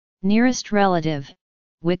Nearest relative,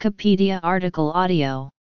 Wikipedia article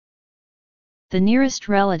audio. The nearest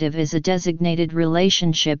relative is a designated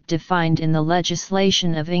relationship defined in the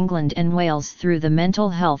legislation of England and Wales through the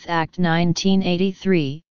Mental Health Act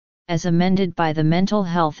 1983, as amended by the Mental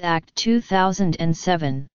Health Act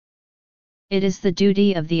 2007. It is the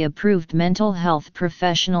duty of the approved mental health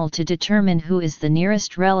professional to determine who is the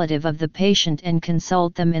nearest relative of the patient and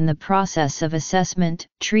consult them in the process of assessment,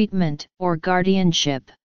 treatment, or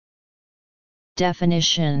guardianship.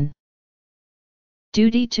 Definition: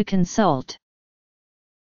 duty to consult,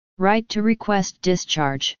 right to request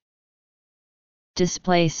discharge,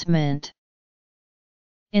 displacement.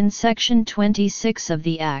 In Section 26 of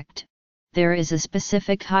the Act, there is a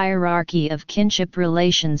specific hierarchy of kinship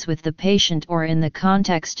relations with the patient or in the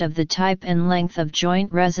context of the type and length of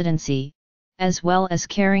joint residency, as well as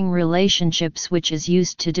caring relationships, which is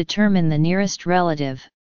used to determine the nearest relative.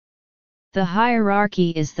 The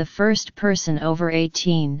hierarchy is the first person over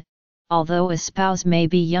 18, although a spouse may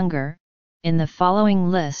be younger, in the following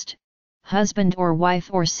list: husband or wife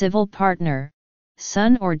or civil partner,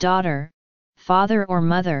 son or daughter, father or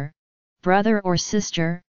mother, brother or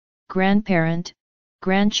sister, grandparent,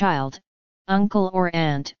 grandchild, uncle or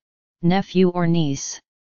aunt, nephew or niece.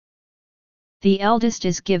 The eldest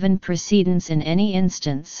is given precedence in any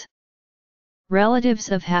instance.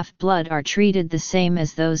 Relatives of half-blood are treated the same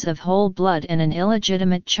as those of whole blood, and an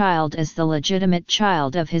illegitimate child as the legitimate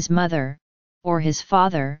child of his mother, or his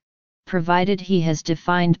father, provided he has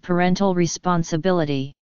defined parental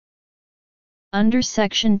responsibility. Under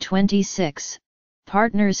Section 26,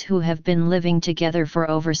 partners who have been living together for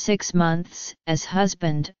over 6 months, as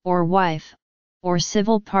husband or wife, or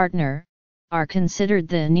civil partner, are considered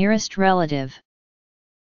the nearest relative.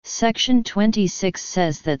 Section 26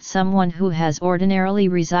 says that someone who has ordinarily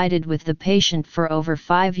resided with the patient for over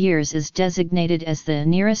 5 years is designated as the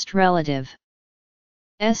nearest relative.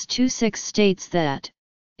 S26 states that,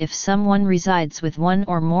 if someone resides with one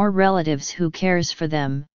or more relatives who cares for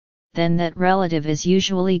them, then that relative is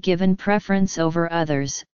usually given preference over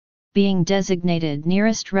others, being designated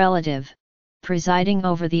nearest relative, presiding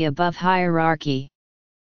over the above hierarchy.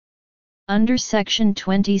 Under Section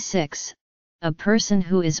 26, a person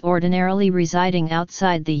who is ordinarily residing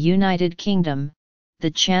outside the United Kingdom,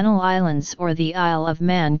 the Channel Islands or the Isle of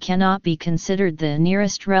Man cannot be considered the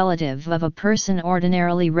nearest relative of a person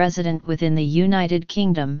ordinarily resident within the United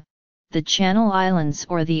Kingdom, the Channel Islands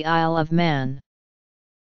or the Isle of Man.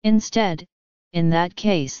 Instead, in that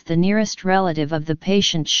case the nearest relative of the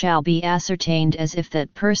patient shall be ascertained as if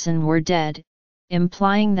that person were dead,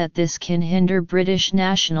 implying that this can hinder British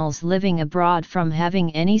nationals living abroad from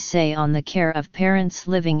having any say on the care of parents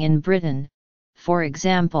living in Britain, for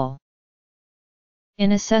example.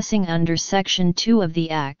 In assessing under Section 2 of the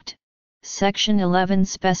Act, Section 11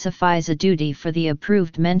 specifies a duty for the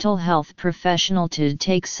approved mental health professional to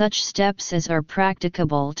take such steps as are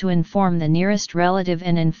practicable to inform the nearest relative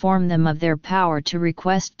and inform them of their power to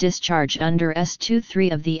request discharge under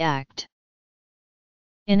S23 of the Act.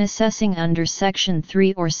 In assessing under Section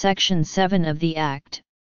 3 or Section 7 of the Act,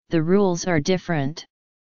 the rules are different.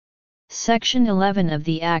 Section 11 of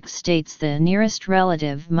the Act states the nearest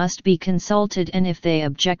relative must be consulted, and if they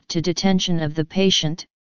object to detention of the patient,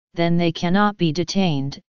 then they cannot be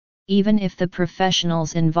detained, even if the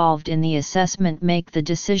professionals involved in the assessment make the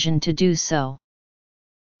decision to do so.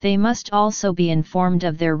 They must also be informed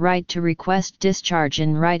of their right to request discharge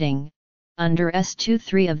in writing, under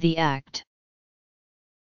S23 of the Act.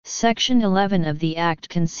 Section 11 of the Act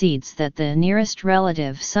concedes that the nearest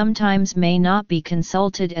relative sometimes may not be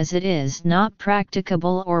consulted as it is not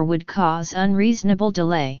practicable or would cause unreasonable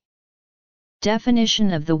delay.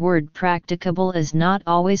 Definition of the word practicable is not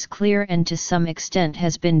always clear and to some extent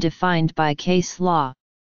has been defined by case law.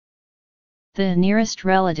 The nearest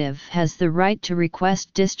relative has the right to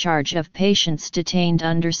request discharge of patients detained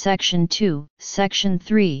under Section 2, Section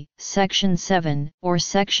 3, Section 7, or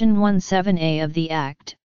Section 17A of the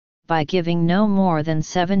Act, by giving no more than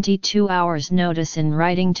 72 hours notice in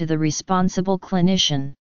writing to the responsible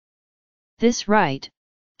clinician. This right,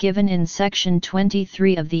 given in Section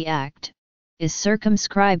 23 of the Act, is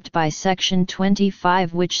circumscribed by Section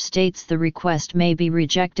 25, which states the request may be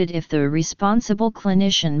rejected if the responsible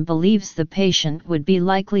clinician believes the patient would be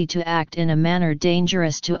likely to act in a manner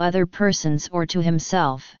dangerous to other persons or to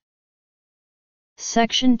himself.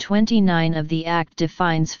 Section 29 of the Act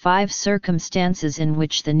defines 5 circumstances in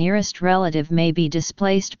which the nearest relative may be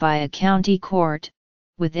displaced by a county court,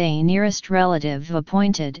 with a nearest relative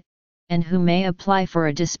appointed, and who may apply for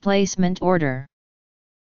a displacement order.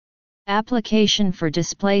 Application for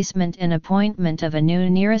displacement and appointment of a new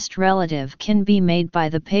nearest relative can be made by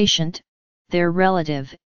the patient, their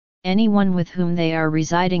relative, anyone with whom they are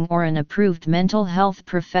residing, or an approved mental health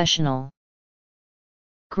professional.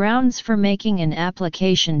 Grounds for making an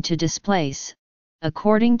application to displace,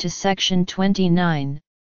 according to Section 29,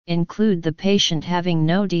 include the patient having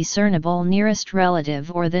no discernible nearest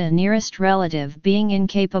relative or the nearest relative being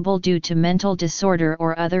incapable due to mental disorder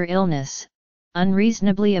or other illness,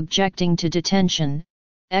 unreasonably objecting to detention,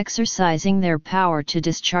 exercising their power to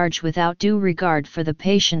discharge without due regard for the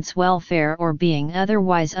patient's welfare, or being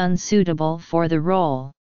otherwise unsuitable for the role.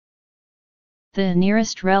 The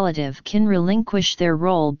nearest relative can relinquish their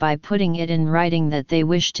role by putting it in writing that they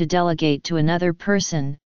wish to delegate to another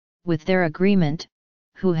person, with their agreement,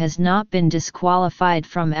 who has not been disqualified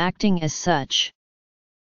from acting as such.